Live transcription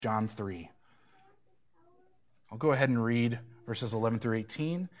John 3. I'll go ahead and read verses 11 through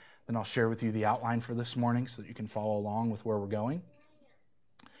 18. Then I'll share with you the outline for this morning so that you can follow along with where we're going.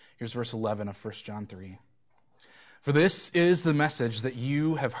 Here's verse 11 of 1 John 3. For this is the message that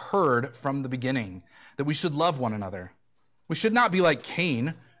you have heard from the beginning, that we should love one another. We should not be like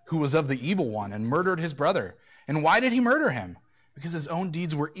Cain, who was of the evil one and murdered his brother. And why did he murder him? Because his own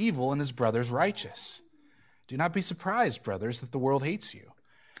deeds were evil and his brother's righteous. Do not be surprised, brothers, that the world hates you.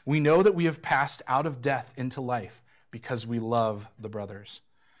 We know that we have passed out of death into life because we love the brothers.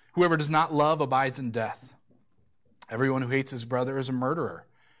 Whoever does not love abides in death. Everyone who hates his brother is a murderer,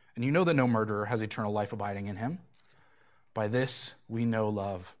 and you know that no murderer has eternal life abiding in him. By this we know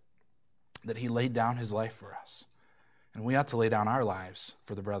love, that he laid down his life for us, and we ought to lay down our lives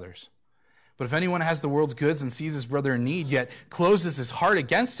for the brothers. But if anyone has the world's goods and sees his brother in need, yet closes his heart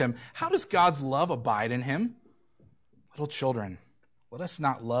against him, how does God's love abide in him? Little children, let us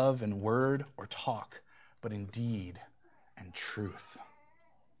not love in word or talk, but in deed and truth.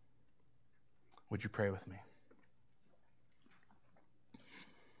 Would you pray with me?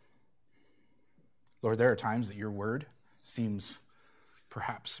 Lord, there are times that your word seems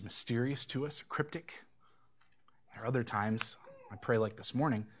perhaps mysterious to us, cryptic. There are other times, I pray like this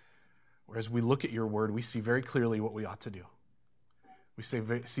morning, where as we look at your word, we see very clearly what we ought to do. We see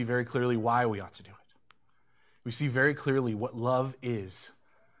very clearly why we ought to do it. We see very clearly what love is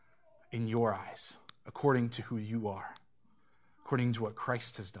in your eyes, according to who you are, according to what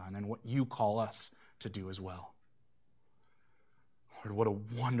Christ has done and what you call us to do as well. Lord, what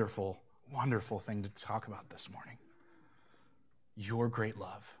a wonderful, wonderful thing to talk about this morning. Your great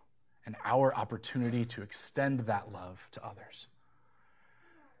love and our opportunity to extend that love to others.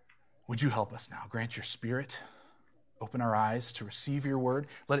 Would you help us now? Grant your Spirit. Open our eyes to receive your word.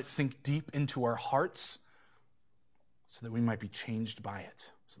 Let it sink deep into our hearts so that we might be changed by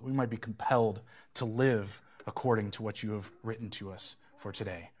it, so that we might be compelled to live according to what you have written to us for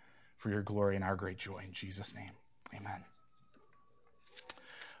today, for your glory and our great joy. In Jesus' name, amen.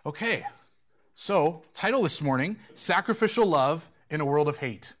 Okay, so title this morning, Sacrificial Love in a World of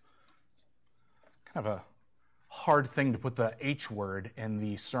Hate. Kind of a hard thing to put the H word in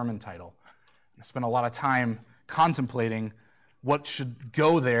the sermon title. I spent a lot of time contemplating what should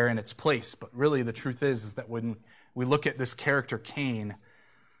go there in its place, but really the truth is that when we look at this character Cain,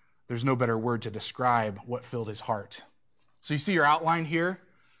 there's no better word to describe what filled his heart. So you see your outline here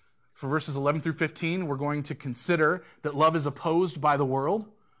for verses 11 through 15. We're going to consider that love is opposed by the world.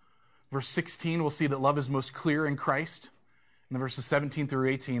 Verse 16, we'll see that love is most clear in Christ. And then verses 17 through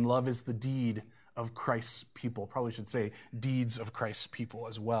 18, love is the deed of Christ's people. Probably should say deeds of Christ's people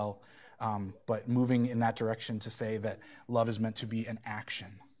as well. But moving in that direction to say that love is meant to be an action.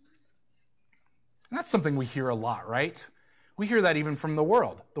 And that's something we hear a lot, right? We hear that even from the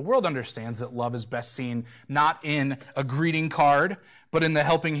world. The world understands that love is best seen not in a greeting card, but in the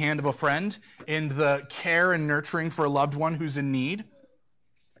helping hand of a friend, in the care and nurturing for a loved one who's in need.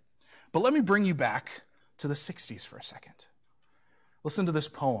 But let me bring you back to the 60s for a second. Listen to this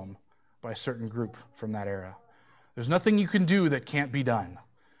poem by a certain group from that era. There's nothing you can do that can't be done.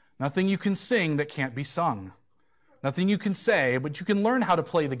 Nothing you can sing that can't be sung. Nothing you can say, but you can learn how to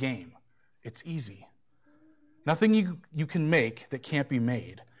play the game. It's easy. Nothing you can make that can't be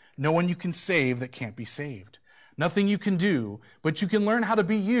made. No one you can save that can't be saved. Nothing you can do, but you can learn how to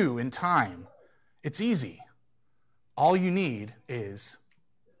be you in time. It's easy. All you need is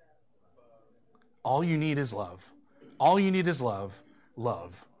love. All you need is love.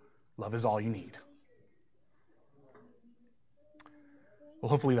 Love is all you need. Well,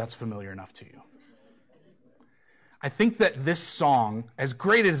 hopefully that's familiar enough to you. I think that this song, as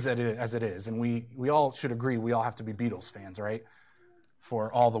great as it is, and we all should agree, we all have to be Beatles fans, right?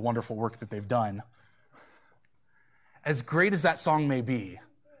 For all the wonderful work that they've done. As great as that song may be,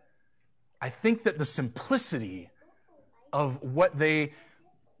 I think that the simplicity of what they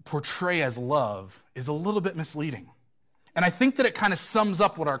portray as love is a little bit misleading. And I think that it kind of sums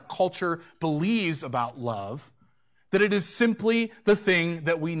up what our culture believes about love, that it is simply the thing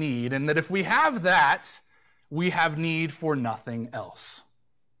that we need, and that if we have that, we have need for nothing else.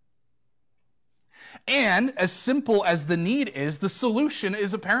 And as simple as the need is, the solution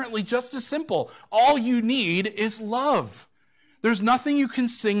is apparently just as simple. All you need is love. There's nothing you can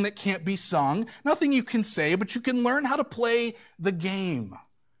sing that can't be sung, nothing you can say, but you can learn how to play the game.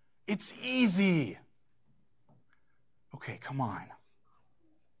 It's easy. Okay, come on.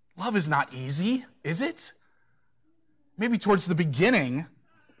 Love is not easy, is it? Maybe towards the beginning,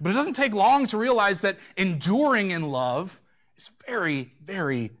 but it doesn't take long to realize that enduring in love is very,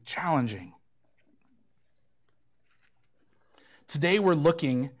 very challenging. Today we're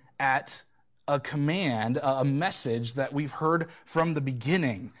looking at a command, a message that we've heard from the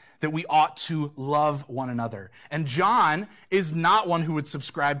beginning, that we ought to love one another. And John is not one who would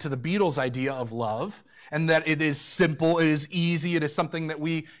subscribe to the Beatles' idea of love, and that it is simple, it is easy, it is something that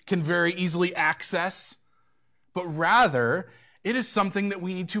we can very easily access, but rather it is something that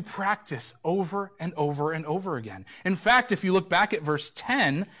we need to practice over and over and over again. In fact, if you look back at verse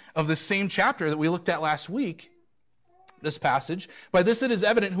 10 of the same chapter that we looked at last week, this passage, by this it is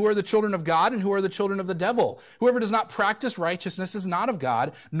evident who are the children of God and who are the children of the devil. Whoever does not practice righteousness is not of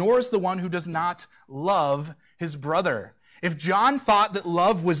God, nor is the one who does not love his brother. If John thought that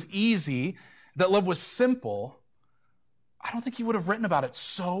love was easy, that love was simple, I don't think he would have written about it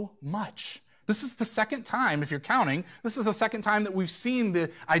so much. This is the second time, if you're counting, this is the second time that we've seen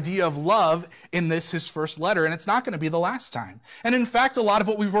the idea of love in this, his first letter, and it's not going to be the last time. And in fact, a lot of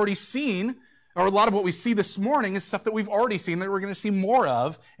what we've already seen, or a lot of what we see this morning, is stuff that we've already seen that we're going to see more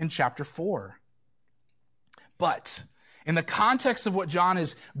of in chapter 4. But in the context of what John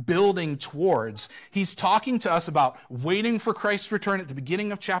is building towards, he's talking to us about waiting for Christ's return at the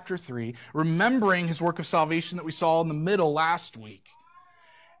beginning of chapter 3, remembering his work of salvation that we saw in the middle last week,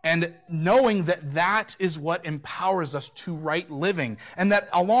 and knowing that that is what empowers us to right living, and that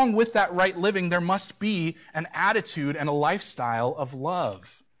along with that right living, there must be an attitude and a lifestyle of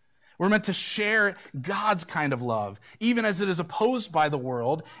love. We're meant to share God's kind of love, even as it is opposed by the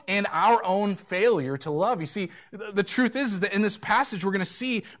world and our own failure to love. You see, the truth is that in this passage, we're going to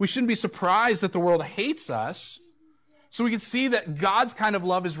see we shouldn't be surprised that the world hates us. So we can see that God's kind of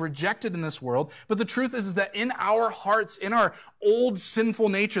love is rejected in this world. But the truth is that in our hearts, in our old sinful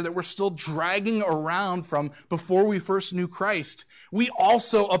nature that we're still dragging around from before we first knew Christ, we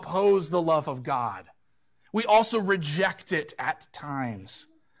also oppose the love of God. We also reject it at times.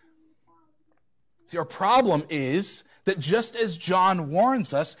 See, our problem is that just as John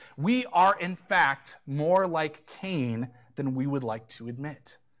warns us, we are in fact more like Cain than we would like to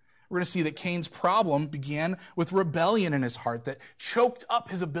admit. We're going to see that Cain's problem began with rebellion in his heart that choked up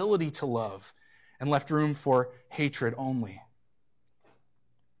his ability to love and left room for hatred only.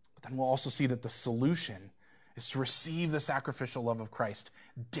 But then we'll also see that the solution is to receive the sacrificial love of Christ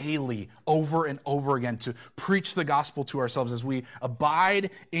daily, over and over again, to preach the gospel to ourselves as we abide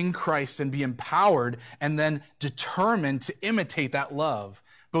in Christ and be empowered and then determined to imitate that love,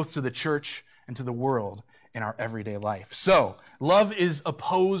 both to the church and to the world in our everyday life. So, love is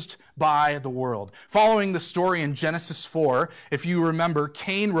opposed by the world. Following the story in Genesis 4, if you remember,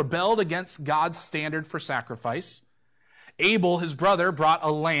 Cain rebelled against God's standard for sacrifice. Abel, his brother, brought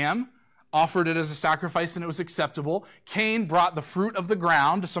a lamb, offered it as a sacrifice, and it was acceptable. Cain brought the fruit of the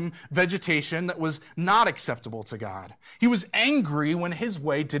ground, some vegetation that was not acceptable to God. He was angry when his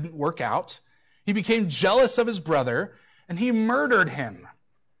way didn't work out. He became jealous of his brother, and he murdered him.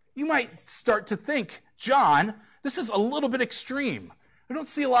 You might start to think, John, this is a little bit extreme. We don't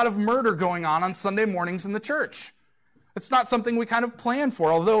see a lot of murder going on Sunday mornings in the church. It's not something we kind of plan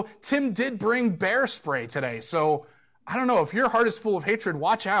for, although Tim did bring bear spray today, so I don't know, if your heart is full of hatred,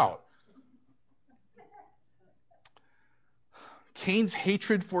 watch out. Cain's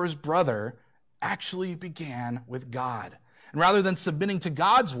hatred for his brother actually began with God. And rather than submitting to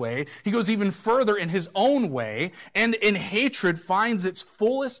God's way, he goes even further in his own way, and in hatred finds its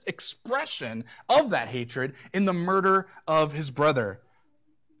fullest expression of that hatred in the murder of his brother.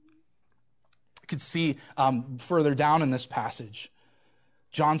 You could see further down in this passage,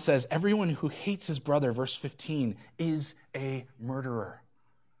 John says, everyone who hates his brother, verse 15, is a murderer.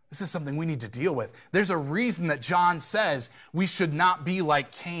 This is something we need to deal with. There's a reason that John says we should not be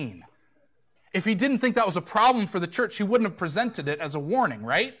like Cain. If he didn't think that was a problem for the church, he wouldn't have presented it as a warning,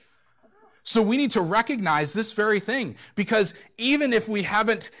 right? So we need to recognize this very thing, because even if we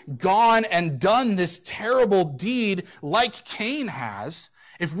haven't gone and done this terrible deed like Cain has,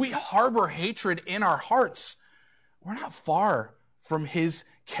 if we harbor hatred in our hearts, we're not far from his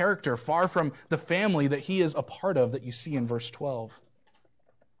character, far from the family that he is a part of that you see in verse 12.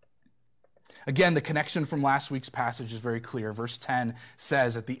 Again, the connection from last week's passage is very clear. Verse 10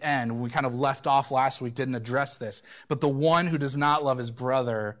 says at the end, we kind of left off last week, didn't address this, but the one who does not love his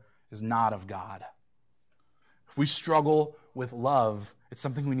brother is not of God. If we struggle with love, it's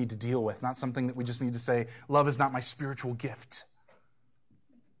something we need to deal with, not something that we just need to say, love is not my spiritual gift.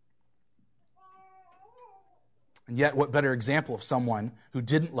 And yet, what better example of someone who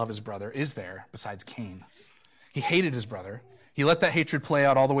didn't love his brother is there besides Cain? He hated his brother. He let that hatred play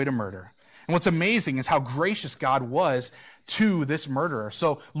out all the way to murder. And what's amazing is how gracious God was to this murderer.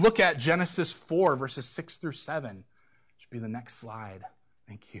 So look at Genesis 4, verses 6 through 7. Should be the next slide.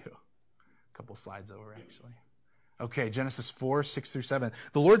 Thank you. A couple slides over, actually. Okay, Genesis 4, 6 through 7.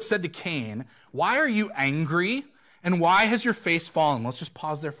 The Lord said to Cain, "Why are you angry? And why has your face fallen?" Let's just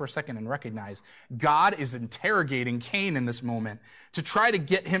pause there for a second and recognize God is interrogating Cain in this moment to try to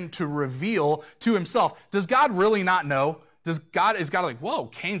get him to reveal to himself. Does God really not know? Is God like, whoa,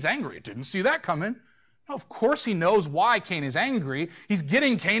 Cain's angry. Didn't see that coming. No, of course he knows why Cain is angry. He's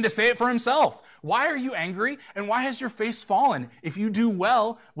getting Cain to say it for himself. Why are you angry? And why has your face fallen? If you do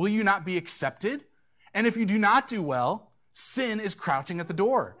well, will you not be accepted? And if you do not do well, sin is crouching at the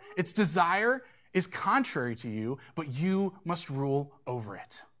door. Its desire is contrary to you, but you must rule over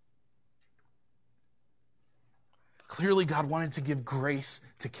it. Clearly, God wanted to give grace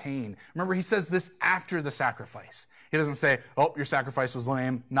to Cain. Remember, he says this after the sacrifice. He doesn't say, "Oh, your sacrifice was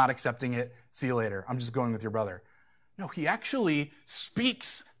lame, not accepting it, see you later. I'm just going with your brother." No, he actually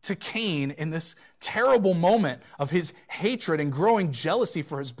speaks to Cain in this terrible moment of his hatred and growing jealousy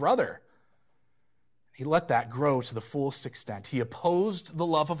for his brother. He let that grow to the fullest extent. He opposed the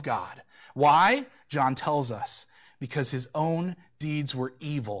love of God. Why? John tells us, because his own deeds were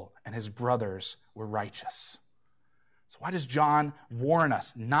evil and his brothers were righteous. So why does John warn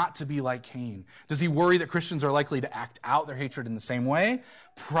us not to be like Cain? Does he worry that Christians are likely to act out their hatred in the same way?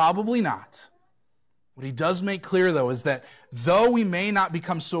 Probably not. What he does make clear, though, is that though we may not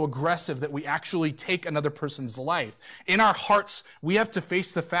become so aggressive that we actually take another person's life, in our hearts, we have to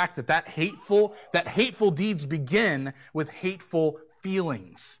face the fact that hateful deeds begin with hateful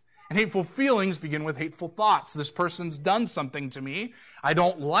feelings. And hateful feelings begin with hateful thoughts. This person's done something to me. I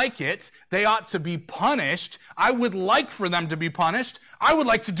don't like it. They ought to be punished. I would like for them to be punished. I would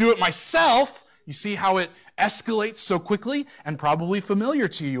like to do it myself. You see how it escalates so quickly? And probably familiar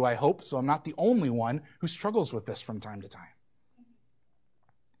to you, I hope, so I'm not the only one who struggles with this from time to time.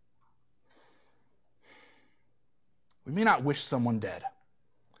 We may not wish someone dead.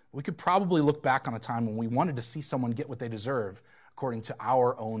 We could probably look back on a time when we wanted to see someone get what they deserve according to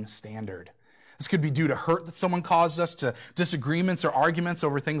our own standard. This could be due to hurt that someone caused us, to disagreements or arguments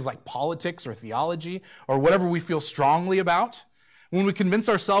over things like politics or theology or whatever we feel strongly about. When we convince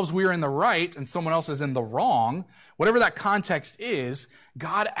ourselves we are in the right and someone else is in the wrong, whatever that context is,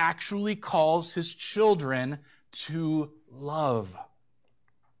 God actually calls his children to love.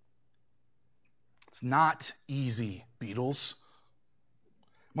 It's not easy, Beatles.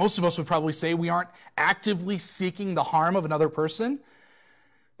 Most of us would probably say we aren't actively seeking the harm of another person.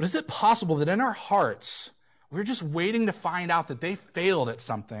 But is it possible that in our hearts, we're just waiting to find out that they failed at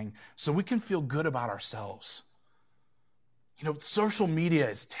something so we can feel good about ourselves? You know, social media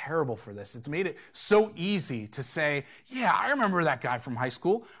is terrible for this. It's made it so easy to say, yeah, I remember that guy from high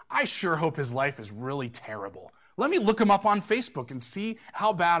school. I sure hope his life is really terrible. Let me look him up on Facebook and see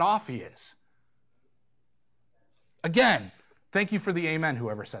how bad off he is. Again, thank you for the amen,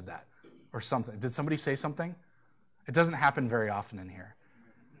 whoever said that, or something. Did somebody say something? It doesn't happen very often in here.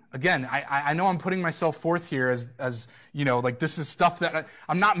 Again, I know I'm putting myself forth here as you know, like this is stuff that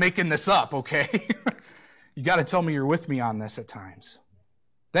I'm not making this up, okay? You got to tell me you're with me on this at times.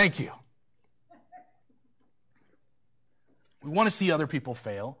 Thank you. We want to see other people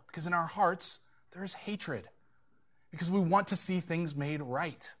fail because in our hearts, there is hatred. Because we want to see things made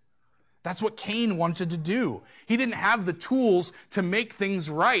right. That's what Cain wanted to do. He didn't have the tools to make things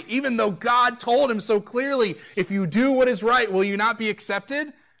right, even though God told him so clearly, if you do what is right, will you not be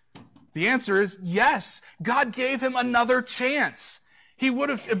accepted? The answer is yes. God gave him another chance.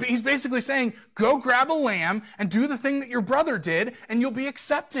 He's basically saying, go grab a lamb and do the thing that your brother did, and you'll be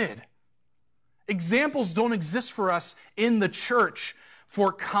accepted. Examples don't exist for us in the church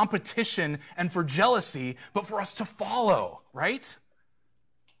for competition and for jealousy, but for us to follow, right?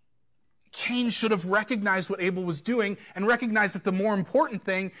 Cain should have recognized what Abel was doing and recognized that the more important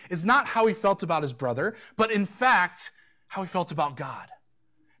thing is not how he felt about his brother, but in fact, how he felt about God.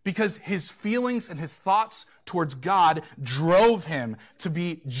 Because his feelings and his thoughts towards God drove him to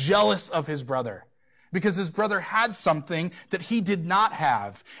be jealous of his brother. Because his brother had something that he did not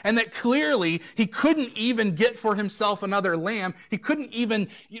have. And that clearly he couldn't even get for himself another lamb. He couldn't even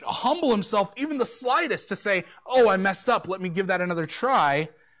humble himself even the slightest to say, oh, I messed up, let me give that another try.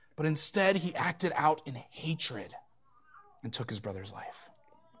 But instead, he acted out in hatred and took his brother's life.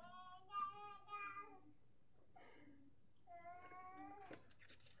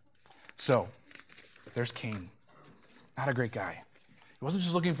 So, there's Cain. Not a great guy. He wasn't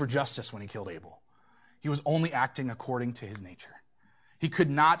just looking for justice when he killed Abel. He was only acting according to his nature. He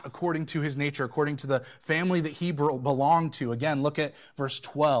could not, according to his nature, according to the family that he belonged to. Again, look at verse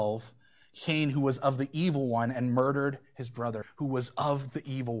 12. Cain, who was of the evil one, and murdered his brother, who was of the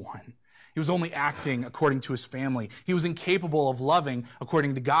evil one. He was only acting according to his family. He was incapable of loving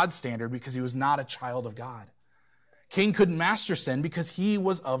according to God's standard because he was not a child of God. Cain couldn't master sin because he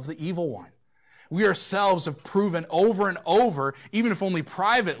was of the evil one. We ourselves have proven over and over, even if only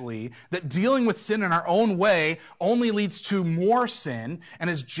privately, that dealing with sin in our own way only leads to more sin. And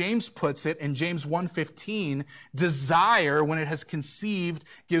as James puts it in James 1:15, desire, when it has conceived,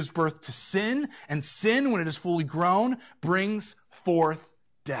 gives birth to sin, and sin, when it is fully grown, brings forth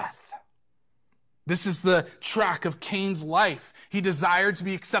death. This is the track of Cain's life. He desired to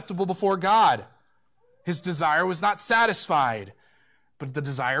be acceptable before God. His desire was not satisfied, but the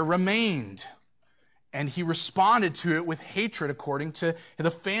desire remained. And he responded to it with hatred according to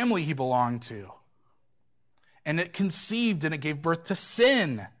the family he belonged to. And it conceived and it gave birth to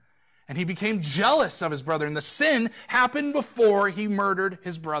sin. And he became jealous of his brother. And the sin happened before he murdered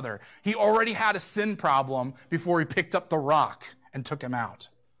his brother. He already had a sin problem before he picked up the rock and took him out.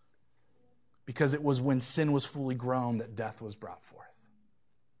 Because it was when sin was fully grown that death was brought forth.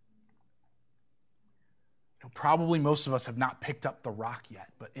 Probably most of us have not picked up the rock yet,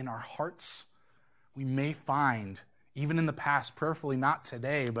 but in our hearts, we may find, even in the past, prayerfully not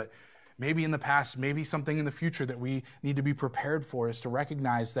today, but maybe in the past, maybe something in the future that we need to be prepared for is to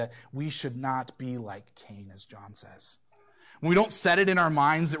recognize that we should not be like Cain, as John says. When we don't set it in our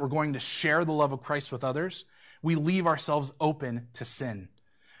minds that we're going to share the love of Christ with others, we leave ourselves open to sin.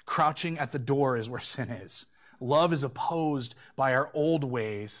 Crouching at the door is where sin is. Love is opposed by our old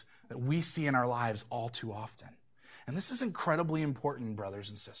ways that we see in our lives all too often. And this is incredibly important, brothers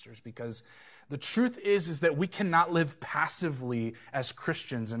and sisters, because the truth is that we cannot live passively as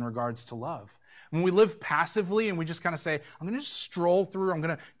Christians in regards to love. When we live passively and we just kind of say, I'm going to just stroll through, I'm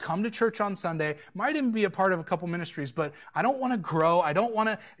going to come to church on Sunday, might even be a part of a couple ministries, but I don't want to grow. I don't want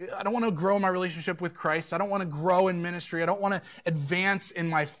to grow my relationship with Christ. I don't want to grow in ministry. I don't want to advance in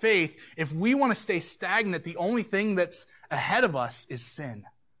my faith. If we want to stay stagnant, the only thing that's ahead of us is sin.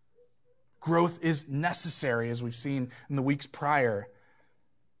 Growth is necessary, as we've seen in the weeks prior.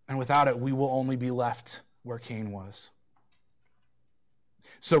 And without it, we will only be left where Cain was.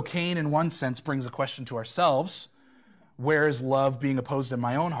 So Cain, in one sense, brings a question to ourselves. Where is love being opposed in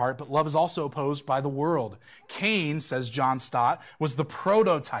my own heart? But love is also opposed by the world. Cain, says John Stott, was the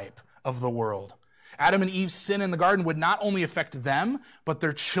prototype of the world. Adam and Eve's sin in the garden would not only affect them, but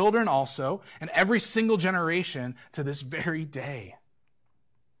their children also, and every single generation to this very day.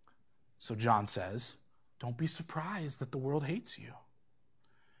 So John says, don't be surprised that the world hates you.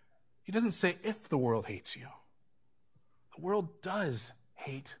 He doesn't say if the world hates you. The world does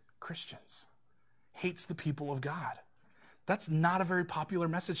hate Christians, hates the people of God. That's not a very popular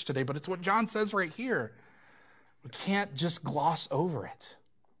message today, but it's what John says right here. We can't just gloss over it.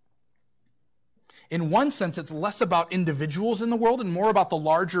 In one sense, it's less about individuals in the world and more about the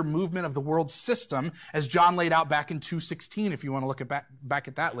larger movement of the world system, as John laid out back in 2:16, if you want to look back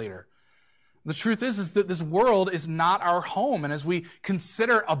at that later. The truth is that this world is not our home. And as we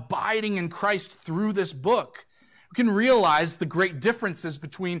consider abiding in Christ through this book, we can realize the great differences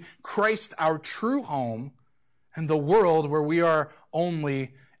between Christ, our true home, and the world where we are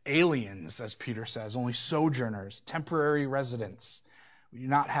only aliens, as Peter says, only sojourners, temporary residents. We do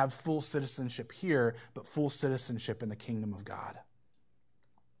not have full citizenship here, but full citizenship in the kingdom of God.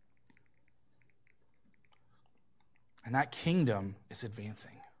 And that kingdom is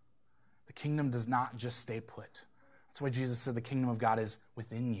advancing. The kingdom does not just stay put. That's why Jesus said the kingdom of God is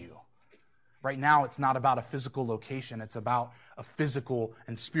within you. Right now, it's not about a physical location. It's about a physical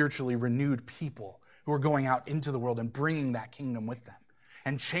and spiritually renewed people who are going out into the world and bringing that kingdom with them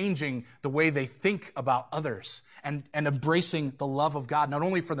and changing the way they think about others and embracing the love of God, not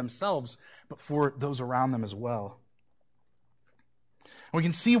only for themselves, but for those around them as well. And we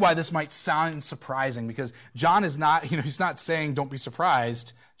can see why this might sound surprising, because John is not, he's not saying don't be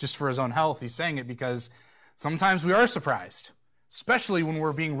surprised just for his own health. He's saying it because sometimes we are surprised, especially when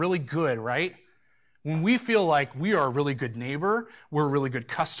we're being really good, right? When we feel like we are a really good neighbor, we're a really good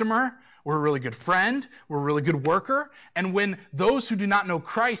customer, we're a really good friend, we're a really good worker, and when those who do not know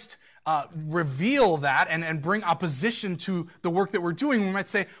Christ reveal that and bring opposition to the work that we're doing, we might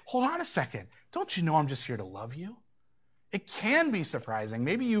say, hold on a second, don't you know I'm just here to love you? It can be surprising.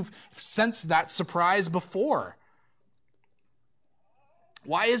 Maybe you've sensed that surprise before.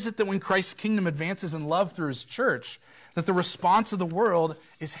 Why is it that when Christ's kingdom advances in love through his church, that the response of the world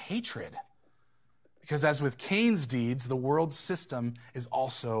is hatred? Because as with Cain's deeds, the world system is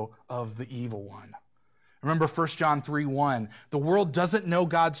also of the evil one. Remember 1 John 3:1, the world doesn't know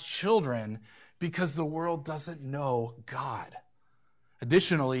God's children because the world doesn't know God.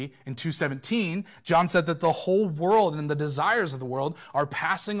 Additionally, in 2:17, John said that the whole world and the desires of the world are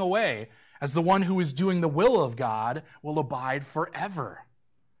passing away, as the one who is doing the will of God will abide forever.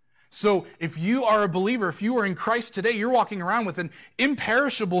 So if you are a believer, if you are in Christ today, you're walking around with an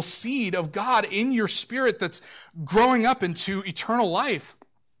imperishable seed of God in your spirit that's growing up into eternal life,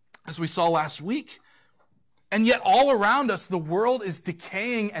 as we saw last week. And yet all around us, the world is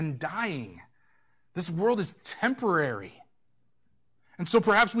decaying and dying. This world is temporary. And so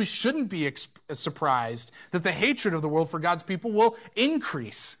perhaps we shouldn't be surprised that the hatred of the world for God's people will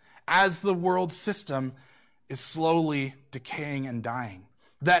increase as the world system is slowly decaying and dying.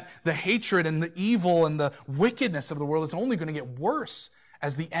 That the hatred and the evil and the wickedness of the world is only going to get worse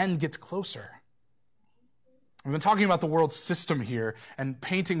as the end gets closer. We've been talking about the world system here and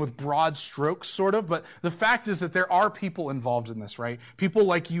painting with broad strokes, sort of, but the fact is that there are people involved in this, right? People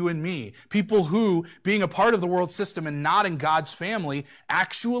like you and me, people who, being a part of the world system and not in God's family,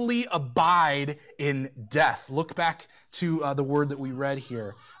 actually abide in death. Look back to the word that we read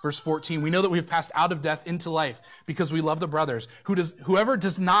here, verse 14. We know that we have passed out of death into life because we love the brothers. Whoever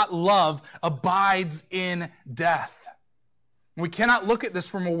does not love abides in death. We cannot look at this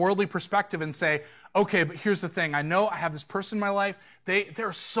from a worldly perspective and say, okay, but here's the thing. I know I have this person in my life.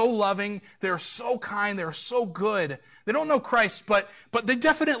 They're so loving. They're so kind. They're so good. They don't know Christ, but they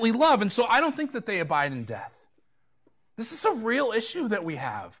definitely love. And so I don't think that they abide in death. This is a real issue that we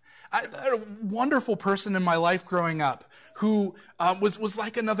have. I had a wonderful person in my life growing up who was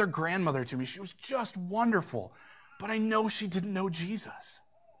like another grandmother to me. She was just wonderful. But I know she didn't know Jesus.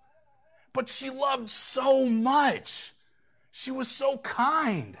 But she loved so much. She was so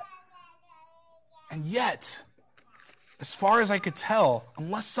kind. And yet, as far as I could tell,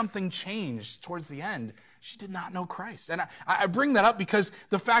 unless something changed towards the end, she did not know Christ. And I bring that up because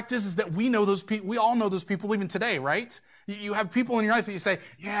the fact is that we know those people. We all know those people even today, right? You have people in your life that you say,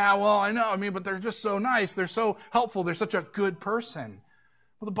 yeah, well, I know. But they're just so nice. They're so helpful. They're such a good person.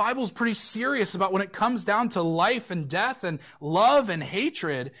 Well, the Bible is pretty serious about when it comes down to life and death and love and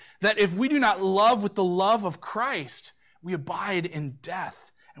hatred, that if we do not love with the love of Christ, we abide in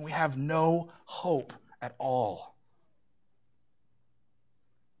death, and we have no hope at all.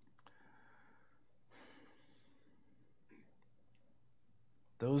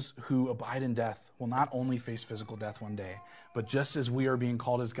 Those who abide in death will not only face physical death one day, but just as we are being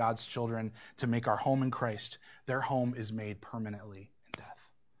called as God's children to make our home in Christ, their home is made permanently in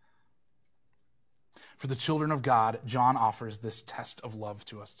death. For the children of God, John offers this test of love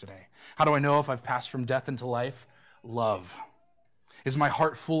to us today. How do I know if I've passed from death into life? Love. Is my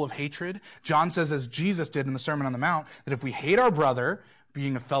heart full of hatred? John says, as Jesus did in the Sermon on the Mount, that if we hate our brother,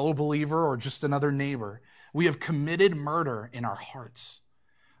 being a fellow believer or just another neighbor, we have committed murder in our hearts.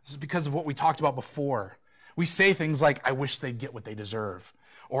 This is because of what we talked about before. We say things like, I wish they'd get what they deserve,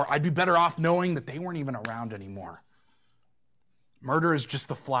 or I'd be better off knowing that they weren't even around anymore. Murder is just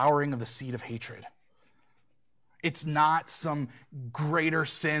the flowering of the seed of hatred. It's not some greater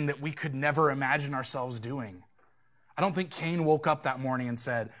sin that we could never imagine ourselves doing. I don't think Cain woke up that morning and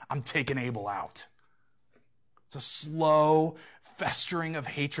said, I'm taking Abel out. It's a slow festering of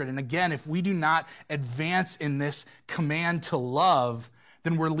hatred. And again, if we do not advance in this command to love,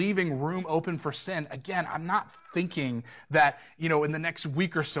 then we're leaving room open for sin. Again, I'm not thinking that, in the next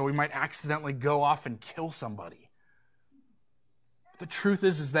week or so, we might accidentally go off and kill somebody. The truth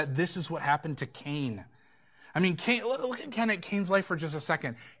is that this is what happened to Cain. Cain, look again at Cain's life for just a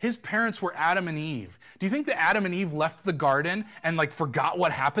second. His parents were Adam and Eve. Do you think that Adam and Eve left the garden and forgot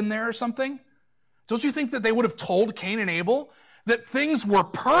what happened there or something? Don't you think that they would have told Cain and Abel that things were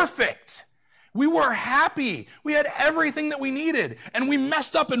perfect? We were happy. We had everything that we needed. And we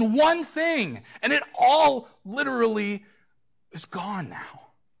messed up in one thing. And it all literally is gone now.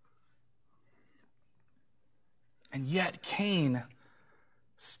 And yet Cain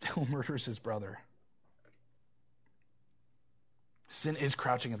still murders his brother. Sin is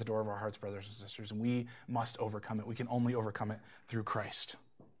crouching at the door of our hearts, brothers and sisters, and we must overcome it. We can only overcome it through Christ.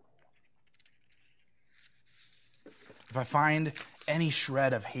 If I find any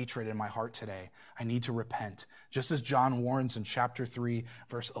shred of hatred in my heart today, I need to repent. Just as John warns in chapter 3,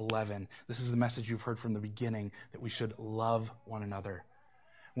 verse 11, this is the message you've heard from the beginning, that we should love one another.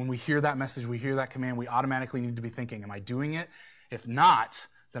 When we hear that message, we hear that command, we automatically need to be thinking, am I doing it? If not,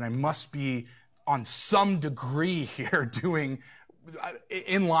 then I must be on some degree here doing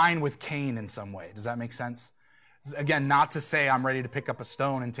in line with Cain in some way. Does that make sense? Again, not to say I'm ready to pick up a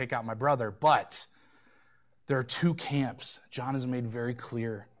stone and take out my brother, but there are two camps. John has made very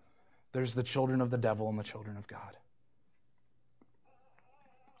clear. There's the children of the devil and the children of God.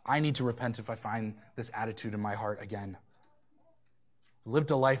 I need to repent if I find this attitude in my heart again. I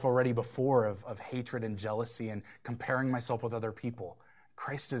lived a life already before of hatred and jealousy and comparing myself with other people.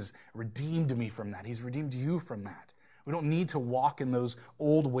 Christ has redeemed me from that. He's redeemed you from that. We don't need to walk in those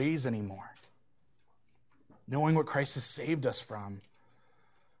old ways anymore. Knowing what Christ has saved us from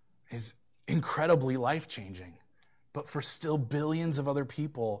is incredibly life-changing. But for still billions of other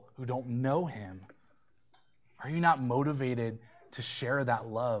people who don't know him, are you not motivated to share that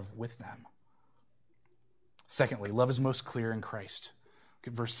love with them? Secondly, love is most clear in Christ.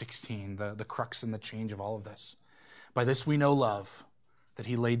 Look at verse 16, the crux and the change of all of this. By this we know love, that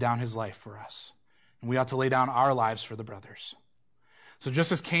he laid down his life for us. And we ought to lay down our lives for the brothers. So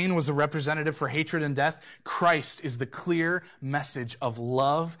just as Cain was a representative for hatred and death, Christ is the clear message of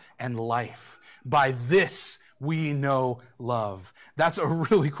love and life. By this we know love. That's a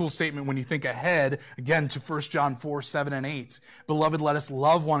really cool statement when you think ahead, again, to 1 John 4, 7, and 8. Beloved, let us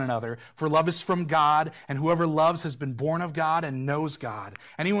love one another, for love is from God, and whoever loves has been born of God and knows God.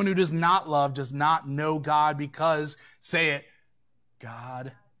 Anyone who does not love does not know God because, say it,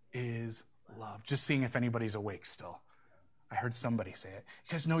 God is love. Just seeing if anybody's awake still. I heard somebody say it.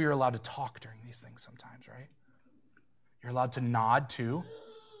 You guys know you're allowed to talk during these things sometimes, right? You're allowed to nod too.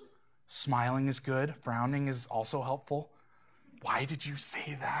 Smiling is good. Frowning is also helpful. Why did you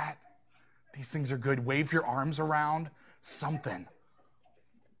say that? These things are good. Wave your arms around. Something.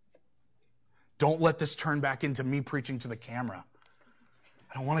 Don't let this turn back into me preaching to the camera.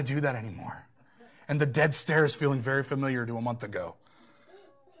 I don't want to do that anymore. And the dead stare is feeling very familiar to a month ago.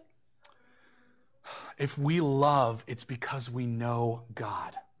 If we love, it's because we know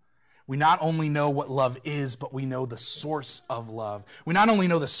God. We not only know what love is, but we know the source of love. We not only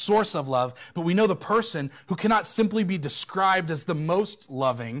know the source of love, but we know the person who cannot simply be described as the most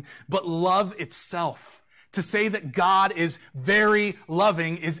loving, but love itself. To say that God is very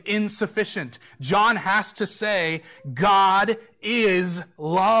loving is insufficient. John has to say, God is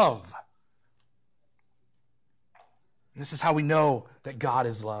love. This is how we know that God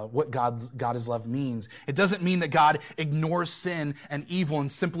is love, what God is love means. It doesn't mean that God ignores sin and evil and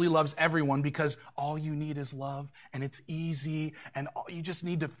simply loves everyone because all you need is love and it's easy and you just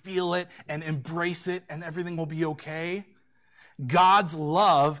need to feel it and embrace it and everything will be okay. God's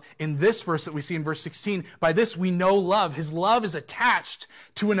love in this verse that we see in verse 16, by this we know love. His love is attached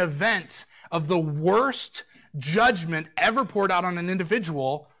to an event of the worst judgment ever poured out on an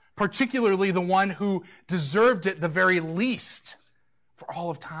individual, particularly the one who deserved it the very least for all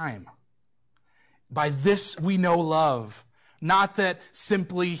of time. By this we know love. Not that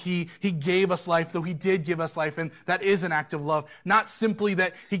simply he gave us life, though he did give us life, and that is an act of love. Not simply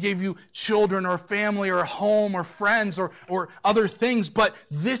that he gave you children or family or a home or friends or other things, but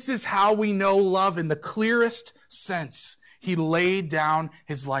this is how we know love in the clearest sense. He laid down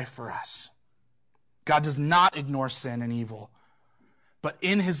his life for us. God does not ignore sin and evil. But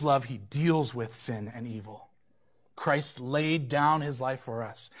in his love, he deals with sin and evil. Christ laid down his life for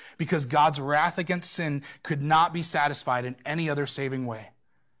us because God's wrath against sin could not be satisfied in any other saving way.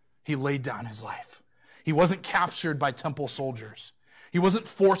 He laid down his life. He wasn't captured by temple soldiers. He wasn't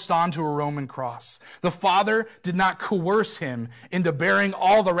forced onto a Roman cross. The Father did not coerce him into bearing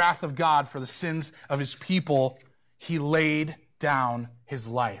all the wrath of God for the sins of his people. He laid down his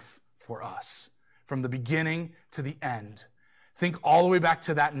life for us from the beginning to the end. Think all the way back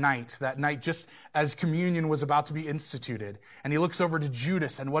to that night just as communion was about to be instituted. And he looks over to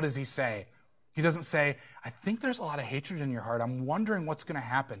Judas, and what does he say? He doesn't say, I think there's a lot of hatred in your heart. I'm wondering what's going to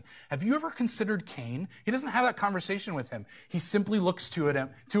happen. Have you ever considered Cain? He doesn't have that conversation with him. He simply looks to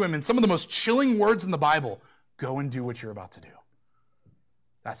him in some of the most chilling words in the Bible. Go and do what you're about to do.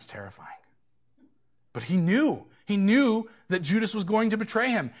 That's terrifying. But he knew that Judas was going to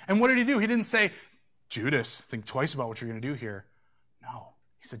betray him. And what did he do? He didn't say, Judas, think twice about what you're going to do here. No,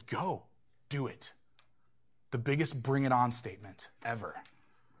 he said, go, do it. The biggest bring it on statement ever.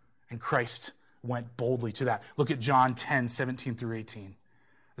 And Christ went boldly to that. Look at John 10, 17 through 18.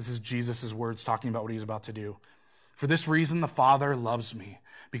 This is Jesus' words talking about what he's about to do. For this reason, the Father loves me,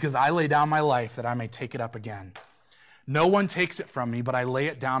 because I lay down my life that I may take it up again. No one takes it from me, but I lay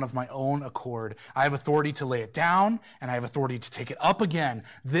it down of my own accord. I have authority to lay it down, and I have authority to take it up again.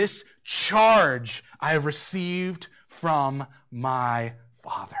 This charge I have received from my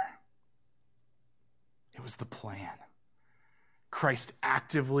Father. It was the plan. Christ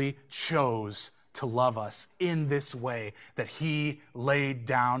actively chose to love us in this way, that he laid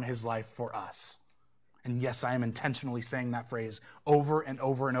down his life for us. And yes, I am intentionally saying that phrase over and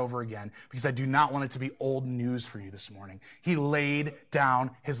over and over again because I do not want it to be old news for you this morning. He laid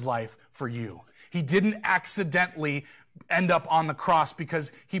down his life for you. He didn't accidentally end up on the cross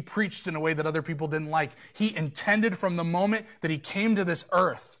because he preached in a way that other people didn't like. He intended from the moment that he came to this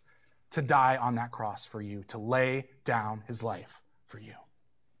earth to die on that cross for you, to lay down his life for you.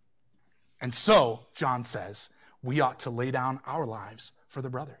 And so, John says, we ought to lay down our lives for the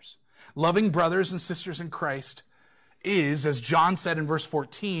brothers. Loving brothers and sisters in Christ is, as John said in verse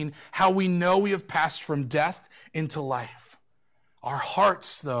 14, how we know we have passed from death into life. Our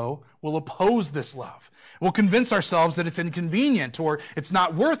hearts, though, will oppose this love. We'll convince ourselves that it's inconvenient, or it's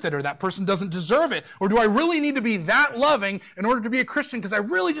not worth it, or that person doesn't deserve it, or do I really need to be that loving in order to be a Christian because I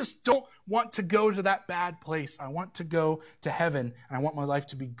really just don't want to go to that bad place. I want to go to heaven, and I want my life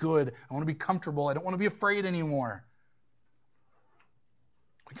to be good. I want to be comfortable. I don't want to be afraid anymore.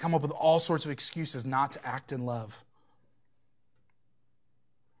 We come up with all sorts of excuses not to act in love.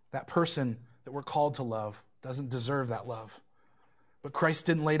 That person that we're called to love doesn't deserve that love. But Christ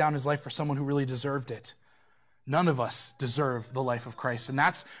didn't lay down his life for someone who really deserved it. None of us deserve the life of Christ. And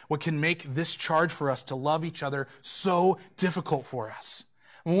that's what can make this charge for us to love each other so difficult for us.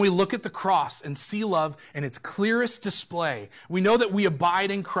 When we look at the cross and see love in its clearest display, we know that we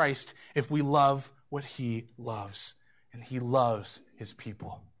abide in Christ if we love what he loves. And he loves his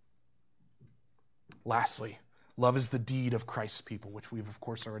people. Lastly, love is the deed of Christ's people, which we've, of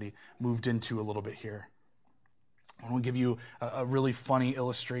course, already moved into a little bit here. I want to give you a really funny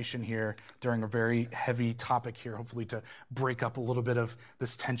illustration here during a very heavy topic here, hopefully to break up a little bit of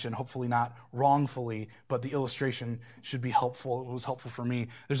this tension, hopefully not wrongfully, but the illustration should be helpful. It was helpful for me.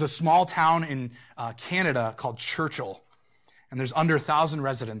 There's a small town in Canada called Churchill, and there's under 1,000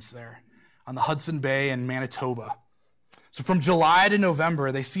 residents there on the Hudson Bay in Manitoba. So from July to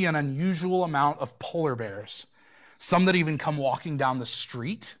November, they see an unusual amount of polar bears, some that even come walking down the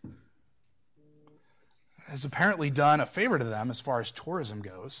street. Has apparently done a favor to them as far as tourism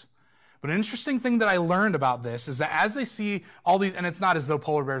goes. But an interesting thing that I learned about this is that as they see all these, and it's not as though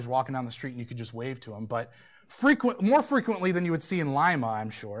polar bears walking down the street and you could just wave to them, but more frequently than you would see in Lima, I'm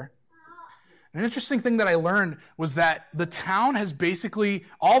sure. An interesting thing that I learned was that the town has basically,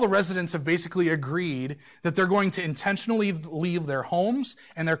 all the residents have basically agreed that they're going to intentionally leave their homes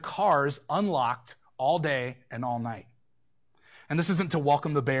and their cars unlocked all day and all night. And this isn't to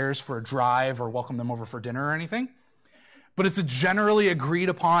welcome the bears for a drive or welcome them over for dinner or anything, but it's a generally agreed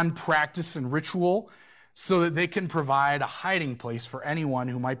upon practice and ritual so that they can provide a hiding place for anyone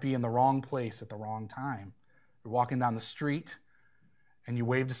who might be in the wrong place at the wrong time. You're walking down the street and you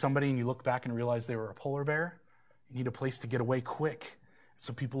wave to somebody and you look back and realize they were a polar bear. You need a place to get away quick.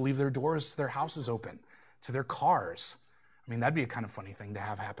 So people leave their doors, their houses open, to their cars. I mean, that'd be a kind of funny thing to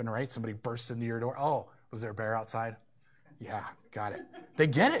have happen, right? Somebody bursts into your door. Oh, was there a bear outside? Yeah, got it. They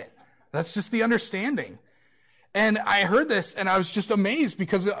get it. That's just the understanding. And I heard this and I was just amazed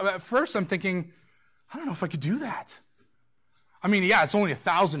because at first I'm thinking, I don't know if I could do that. I mean, yeah, it's only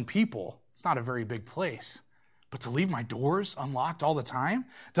 1,000 people. It's not a very big place. But to leave my doors unlocked all the time,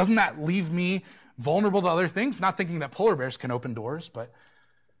 doesn't that leave me vulnerable to other things? Not thinking that polar bears can open doors, but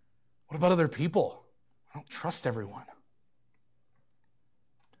what about other people? I don't trust everyone.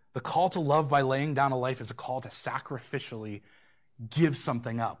 The call to love by laying down a life is a call to sacrificially give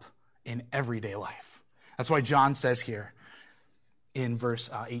something up in everyday life. That's why John says here in verse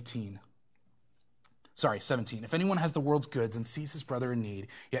 17. If anyone has the world's goods and sees his brother in need,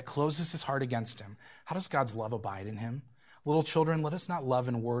 yet closes his heart against him, how does God's love abide in him? Little children, let us not love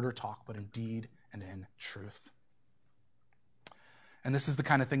in word or talk, but in deed and in truth. And this is the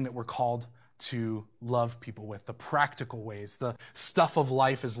kind of thing that we're called to love people with, the practical ways. The stuff of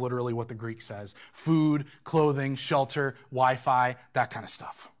life is literally what the Greek says. Food, clothing, shelter, Wi-Fi, that kind of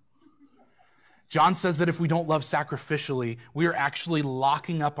stuff. John says that if we don't love sacrificially, we are actually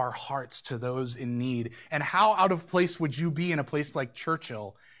locking up our hearts to those in need. And how out of place would you be in a place like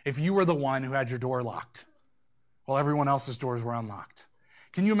Churchill if you were the one who had your door locked while everyone else's doors were unlocked?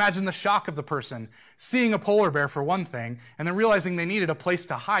 Can you imagine the shock of the person seeing a polar bear for one thing and then realizing they needed a place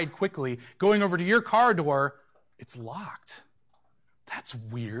to hide quickly, going over to your car door, it's locked. That's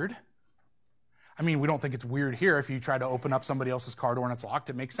weird. I mean, we don't think it's weird here. If you try to open up somebody else's car door and it's locked,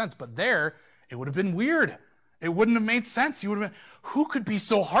 it makes sense. But there, it would have been weird. It wouldn't have made sense. You would have been, who could be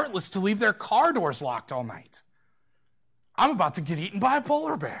so heartless to leave their car doors locked all night? I'm about to get eaten by a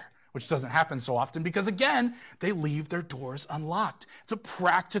polar bear. Which doesn't happen so often because, again, they leave their doors unlocked. It's a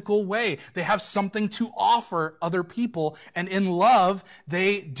practical way. They have something to offer other people, and in love,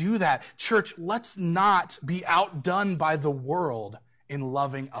 they do that. Church, let's not be outdone by the world in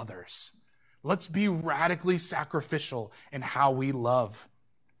loving others. Let's be radically sacrificial in how we love.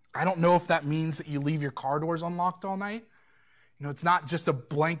 I don't know if that means that you leave your car doors unlocked all night. You know, it's not just a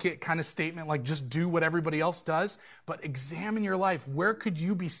blanket kind of statement like just do what everybody else does, but examine your life. Where could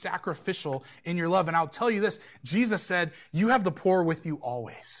you be sacrificial in your love? And I'll tell you this, Jesus said, you have the poor with you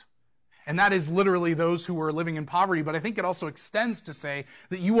always. And that is literally those who are living in poverty. But I think it also extends to say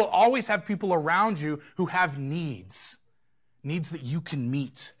that you will always have people around you who have needs that you can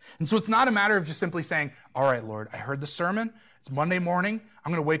meet. And so it's not a matter of just simply saying, all right, Lord, I heard the sermon. It's Monday morning.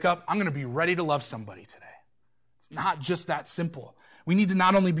 I'm going to wake up. I'm going to be ready to love somebody today. It's not just that simple. We need to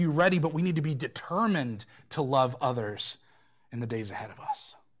not only be ready, but we need to be determined to love others in the days ahead of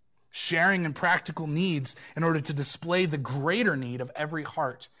us. Sharing in practical needs in order to display the greater need of every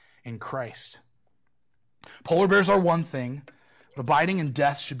heart in Christ. Polar bears are one thing, but abiding in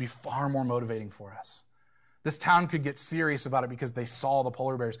death should be far more motivating for us. This town could get serious about it because they saw the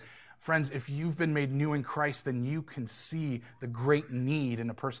polar bears. Friends, if you've been made new in Christ, then you can see the great need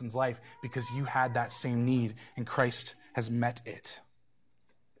in a person's life because you had that same need and Christ has met it.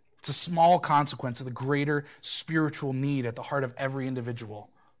 It's a small consequence of the greater spiritual need at the heart of every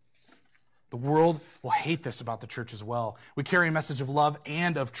individual. The world will hate this about the church as well. We carry a message of love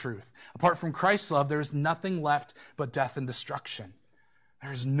and of truth. Apart from Christ's love, there is nothing left but death and destruction.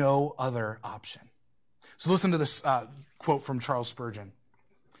 There is no other option. So listen to this quote from Charles Spurgeon.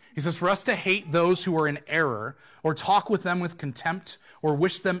 He says, "For us to hate those who are in error, or talk with them with contempt, or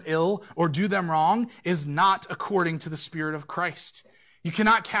wish them ill, or do them wrong, is not according to the Spirit of Christ. You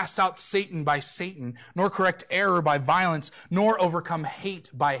cannot cast out Satan by Satan, nor correct error by violence, nor overcome hate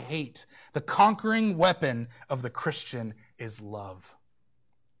by hate. The conquering weapon of the Christian is love."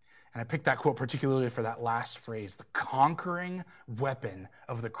 And I picked that quote particularly for that last phrase. The conquering weapon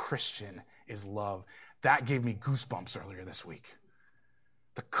of the Christian is love. That gave me goosebumps earlier this week.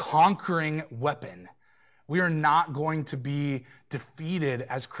 The conquering weapon. We are not going to be defeated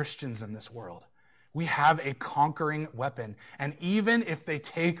as Christians in this world. We have a conquering weapon. And even if they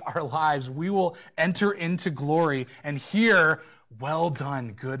take our lives, we will enter into glory and hear, "Well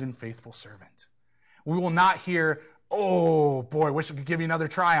done, good and faithful servant." We will not hear, "Oh boy, wish I could give you another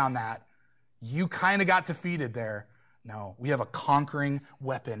try on that. You kind of got defeated there." No, we have a conquering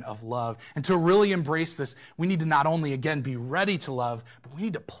weapon of love. And to really embrace this, we need to not only, again, be ready to love, but we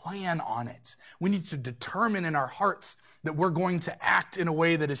need to plan on it. We need to determine in our hearts that we're going to act in a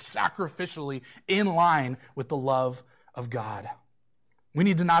way that is sacrificially in line with the love of God. We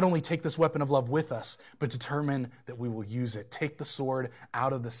need to not only take this weapon of love with us, but determine that we will use it. Take the sword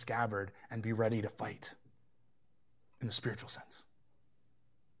out of the scabbard and be ready to fight in the spiritual sense.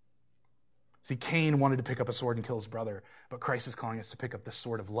 See, Cain wanted to pick up a sword and kill his brother, but Christ is calling us to pick up the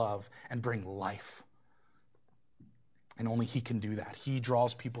sword of love and bring life. And only he can do that. He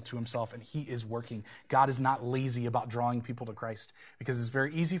draws people to himself, and he is working. God is not lazy about drawing people to Christ, because it's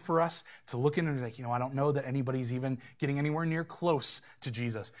very easy for us to look in and be like, I don't know that anybody's even getting anywhere near close to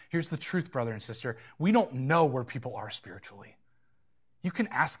Jesus. Here's the truth, brother and sister. We don't know where people are spiritually. You can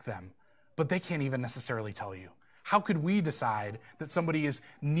ask them, but they can't even necessarily tell you. How could we decide that somebody is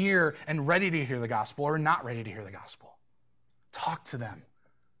near and ready to hear the gospel or not ready to hear the gospel? Talk to them.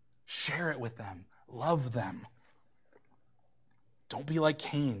 Share it with them. Love them. Don't be like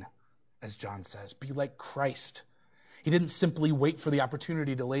Cain, as John says. Be like Christ. He didn't simply wait for the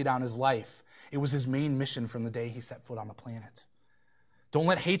opportunity to lay down his life. It was his main mission from the day he set foot on the planet. Don't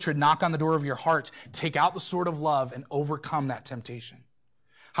let hatred knock on the door of your heart. Take out the sword of love and overcome that temptation.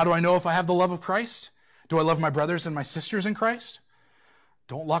 How do I know if I have the love of Christ? Do I love my brothers and my sisters in Christ?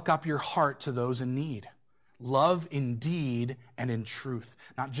 Don't lock up your heart to those in need. Love in deed and in truth,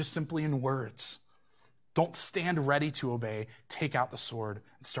 not just simply in words. Don't stand ready to obey. Take out the sword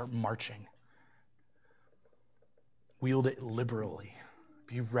and start marching. Wield it liberally.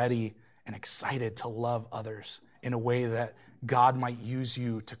 Be ready and excited to love others in a way that God might use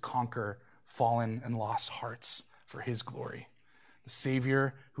you to conquer fallen and lost hearts for his glory. The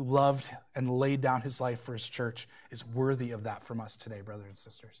Savior who loved and laid down his life for his church is worthy of that from us today, brothers and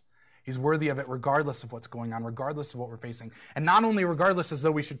sisters. He's worthy of it regardless of what's going on, regardless of what we're facing. And not only regardless as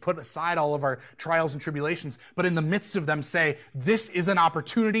though we should put aside all of our trials and tribulations, but in the midst of them say, this is an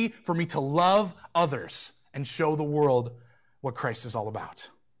opportunity for me to love others and show the world what Christ is all about.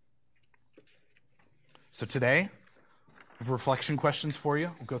 So today, I have reflection questions for you.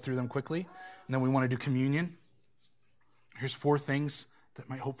 We'll go through them quickly, and then we want to do communion. Here's 4 things that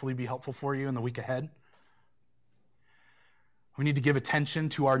might hopefully be helpful for you in the week ahead. We need to give attention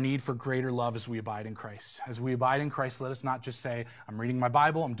to our need for greater love as we abide in Christ. As we abide in Christ, let us not just say, I'm reading my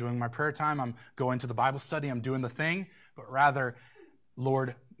Bible, I'm doing my prayer time, I'm going to the Bible study, I'm doing the thing, but rather,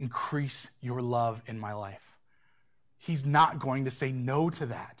 Lord, increase your love in my life. He's not going to say no to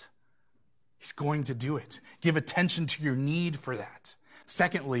that. He's going to do it. Give attention to your need for that.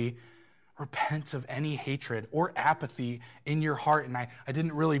 Secondly, Repent of any hatred or apathy in your heart. And I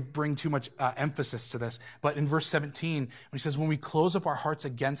didn't really bring too much emphasis to this, but in verse 17, when he says, when we close up our hearts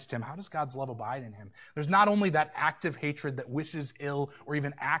against him, how does God's love abide in him? There's not only that active hatred that wishes ill or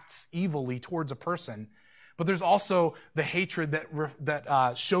even acts evilly towards a person, but there's also the hatred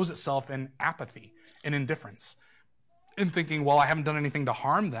that shows itself in apathy and indifference. In thinking, well, I haven't done anything to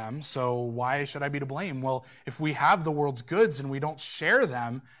harm them, so why should I be to blame? Well, if we have the world's goods and we don't share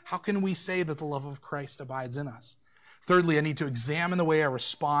them, how can we say that the love of Christ abides in us? Thirdly, I need to examine the way I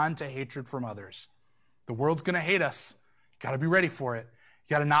respond to hatred from others. The world's going to hate us. You got to be ready for it.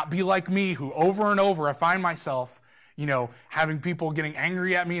 You got to not be like me, who over and over I find myself, having people getting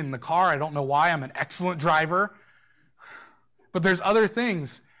angry at me in the car. I don't know why. I'm an excellent driver. But there's other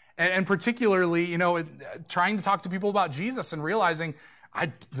things. And particularly, trying to talk to people about Jesus and realizing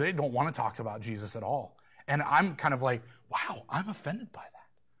they don't want to talk about Jesus at all. And I'm kind of like, wow, I'm offended by that.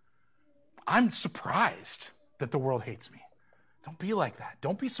 I'm surprised that the world hates me. Don't be like that.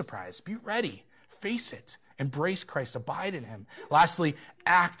 Don't be surprised. Be ready. Face it. Embrace Christ. Abide in him. Lastly,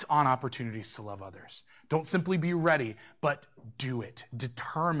 act on opportunities to love others. Don't simply be ready, but do it.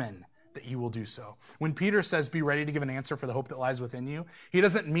 Determine that you will do so. When Peter says, be ready to give an answer for the hope that lies within you, he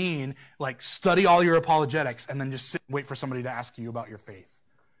doesn't mean like study all your apologetics and then just sit and wait for somebody to ask you about your faith.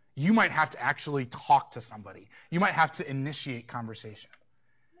 You might have to actually talk to somebody. You might have to initiate conversation.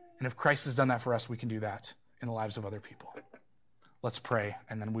 And if Christ has done that for us, we can do that in the lives of other people. Let's pray,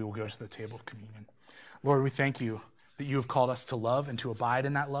 and then we will go to the table of communion. Lord, we thank you that you have called us to love and to abide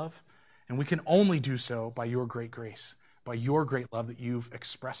in that love. And we can only do so by your great grace, by your great love that you've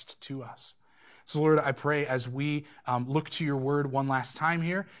expressed to us. So Lord, I pray as we look to your word one last time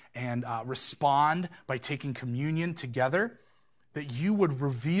here and respond by taking communion together, that you would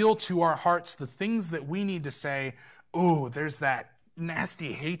reveal to our hearts the things that we need to say, oh, there's that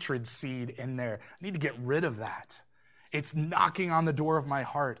nasty hatred seed in there. I need to get rid of that. It's knocking on the door of my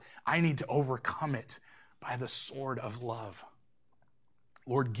heart. I need to overcome it by the sword of love.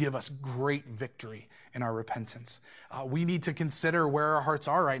 Lord, give us great victory in our repentance. We need to consider where our hearts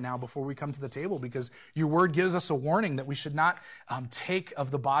are right now before we come to the table, because your word gives us a warning that we should not take of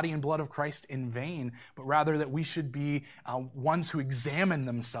the body and blood of Christ in vain, but rather that we should be ones who examine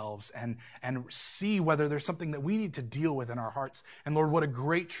themselves and see whether there's something that we need to deal with in our hearts. And Lord, what a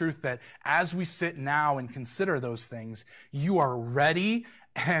great truth that as we sit now and consider those things, you are ready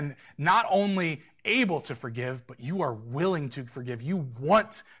and not only able to forgive, but you are willing to forgive. You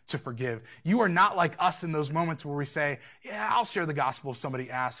want to forgive. You are not like us in those moments where we say, yeah, I'll share the gospel if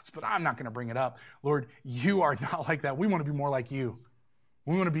somebody asks, but I'm not going to bring it up. Lord, you are not like that. We want to be more like you.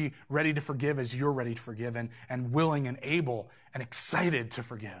 We want to be ready to forgive as you're ready to forgive, and willing and able and excited to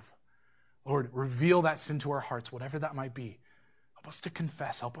forgive. Lord, reveal that sin to our hearts, whatever that might be. Help us to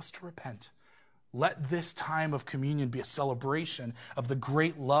confess. Help us to repent. Let this time of communion be a celebration of the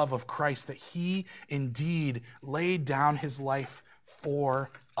great love of Christ, that he indeed laid down his life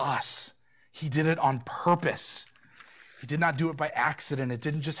for us. He did it on purpose. He did not do it by accident. It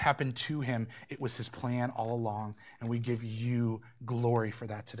didn't just happen to him. It was his plan all along. And we give you glory for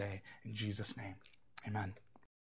that today. In Jesus' name, amen.